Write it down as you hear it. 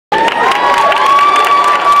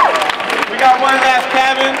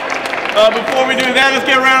Before we do that, let's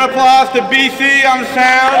give a round of applause to BC on the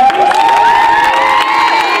sound.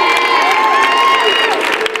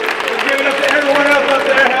 Let's give it up to everyone else up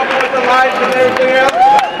there helping with the lights and everything else.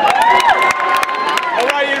 All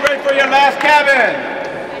right, you ready for your last cabin?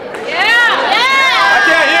 Yeah! I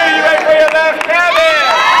can't hear you. Ready for your last cabin?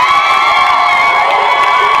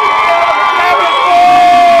 Cabin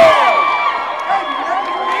 4!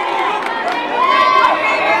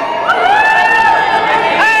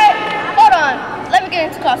 Hey, hold on. Let me get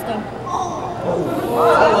into costume.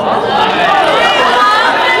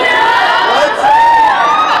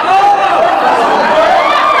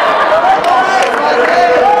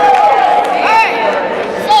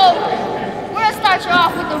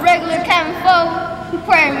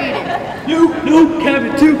 Prayer meeting. You know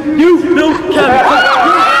cabin 2. You know cabin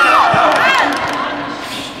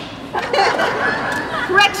 2.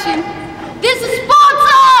 Correction. This is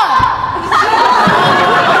Sparta!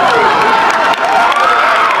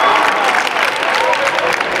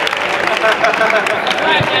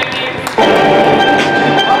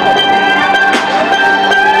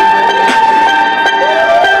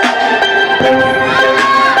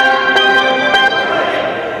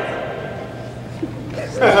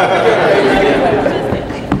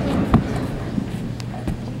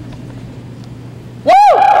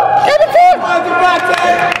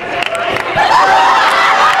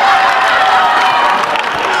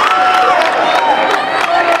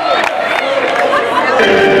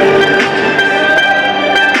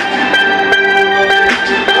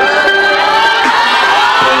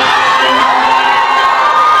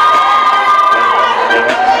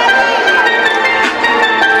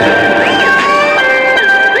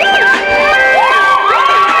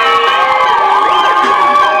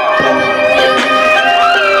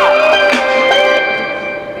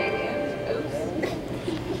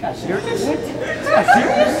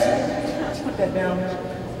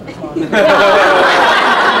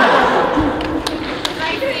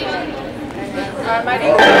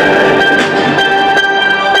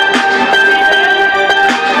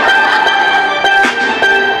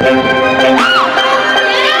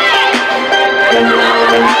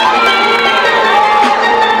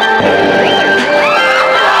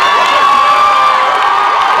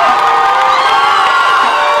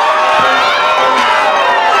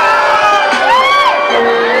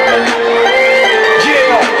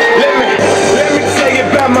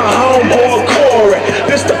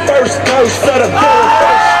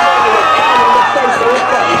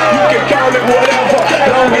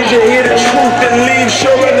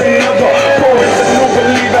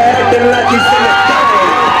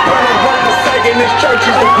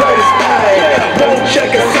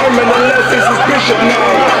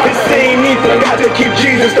 Keep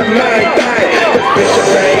Jesus the main thing. The bishop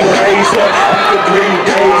ain't raised up after 3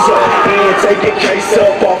 days up. He ain't taking case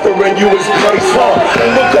up, offering you his grace for.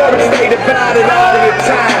 The court stay divided all of the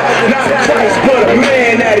time. Not Christ, but a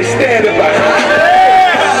man that is standing behind.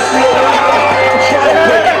 I'm trying to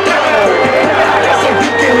break it down so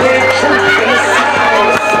you can hear truth in the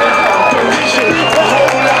sound. Division, a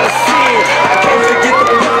whole lot of sin. I can't forget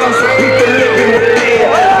the problems of people living within.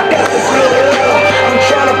 I got this little love, I'm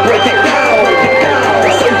trying to break it down.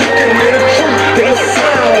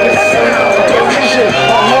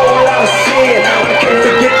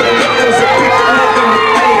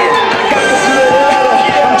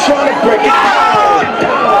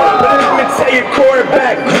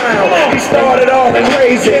 Background. He started off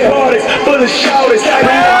crazy, hardest, full of shouters. The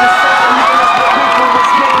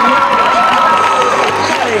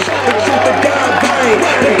truth of God reign.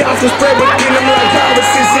 The gospel spread within him like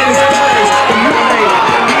viruses in his veins. The mind,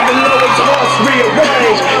 even though his heart's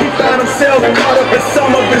rearranged, he found himself caught up in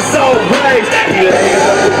some of his own ways. He laid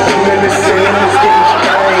up with him and his sin was getting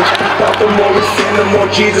strange. Thought the more he sinned, the more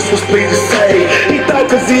Jesus was pleased to save. He thought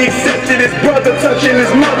cause he accepted his brother touching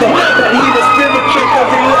his mother, that he was spiritual cause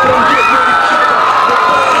he let him get with each other.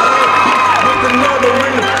 With another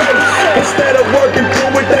in the face. Instead of working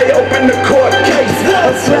through it, they opened the court case.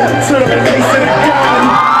 A slap to the face of the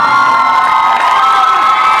guy.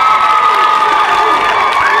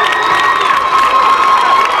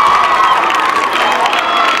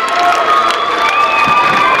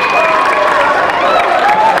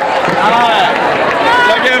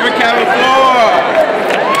 Cabin 4. All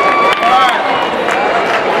right.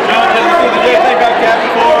 John, did you see the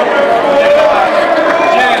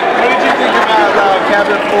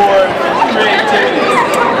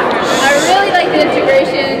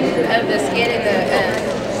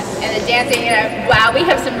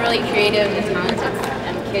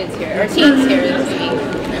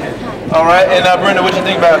All right, and Brenda, what do you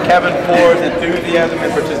think about Cabin 4's enthusiasm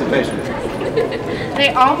and participation? They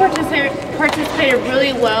all participated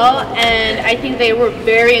really well, and I think they were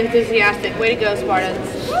very enthusiastic. Way to go,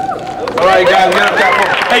 Spartans. All right, guys, get up top.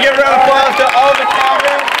 Hey, give a round of applause to all the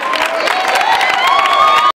Cabins.